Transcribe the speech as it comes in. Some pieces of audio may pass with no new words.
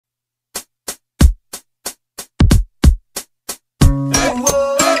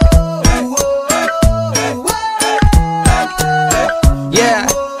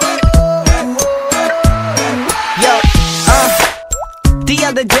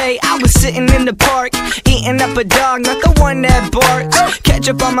day, I was sitting in the park, eating up a dog, not the one that barks.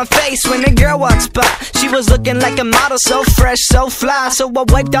 Ketchup on my face when a girl walks by. She was looking like a model, so fresh, so fly. So I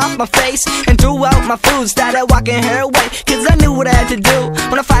wiped off my face and threw out my food, started walking her way, cause I knew what I had to do.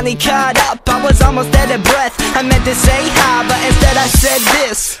 When I finally caught up, I was almost out of breath. I meant to say hi, but instead I said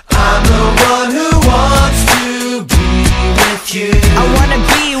this: I'm the one who wants to be with you. I wanna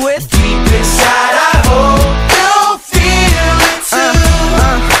be with. Deep inside I hope you'll feel it too.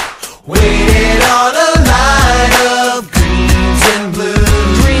 Waiting on a line of greens and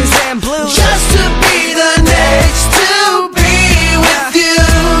blues. Greens and blues. Just to be the next to be with you.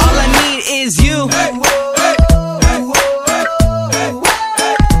 All I need is you.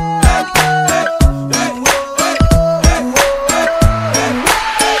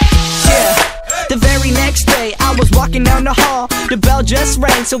 The very next day, I was walking down the hall. The bell just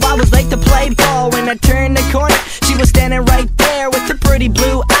rang, so I was late to play ball. When I turned the corner, she was standing right there with the pretty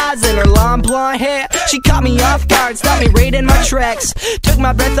blue eyes and her long blonde hair. She caught me off guard, stopped me right in my tracks, took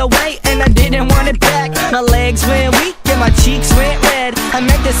my breath away and I didn't want it back. My legs went weak and my cheeks went red. I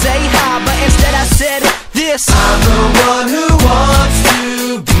meant to say hi, but instead I said this: I'm the one who wants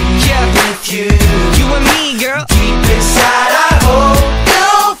to be with you. You and me, girl. Deep inside I hope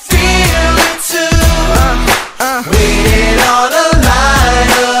you'll feel it too. Waiting on a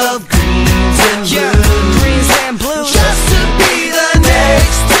line of greens and blues. Greens and blues. Just to be the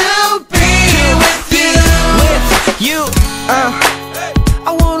next to be with you. With you.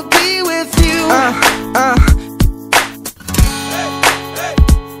 I wanna be with you.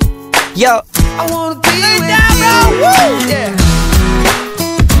 Yo, I wanna be with you. Woo! Yeah.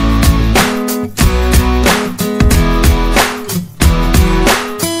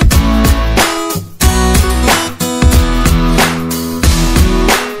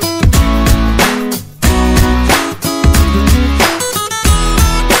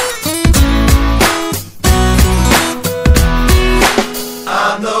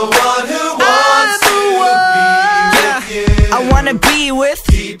 I'm the one who wants to be with you. I wanna be with.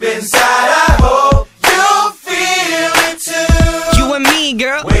 Deep inside I hope you'll feel it too. You and me,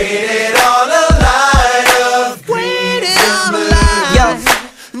 girl. Waiting on a line of greens and blues. Yo,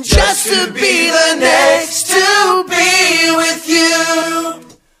 just to be the next